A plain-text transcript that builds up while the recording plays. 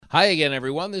Hi again,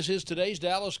 everyone. This is today's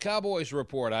Dallas Cowboys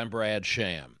Report. I'm Brad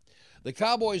Sham. The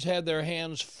Cowboys had their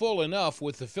hands full enough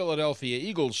with the Philadelphia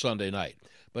Eagles Sunday night,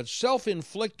 but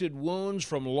self-inflicted wounds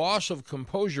from loss of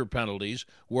composure penalties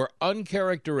were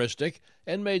uncharacteristic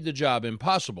and made the job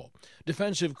impossible.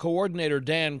 Defensive coordinator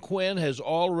Dan Quinn has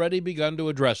already begun to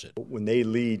address it. When they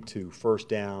lead to first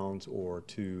downs or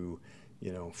to,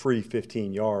 free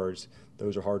 15 yards,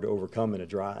 those are hard to overcome in a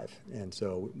drive. And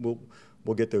so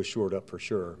we'll get those shored up for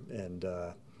sure. And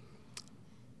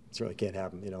certainly can't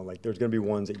have them. There's going to be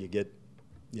ones that you get,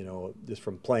 just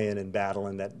from playing and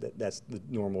battling, that's the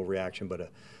normal reaction.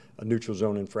 But a neutral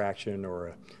zone infraction or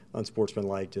a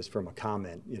unsportsmanlike just from a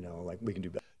comment, we can do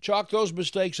better. Chalk those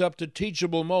mistakes up to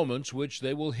teachable moments, which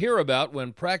they will hear about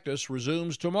when practice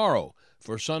resumes tomorrow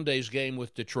for Sunday's game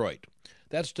with Detroit.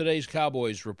 That's today's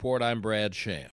Cowboys Report. I'm Brad Sham.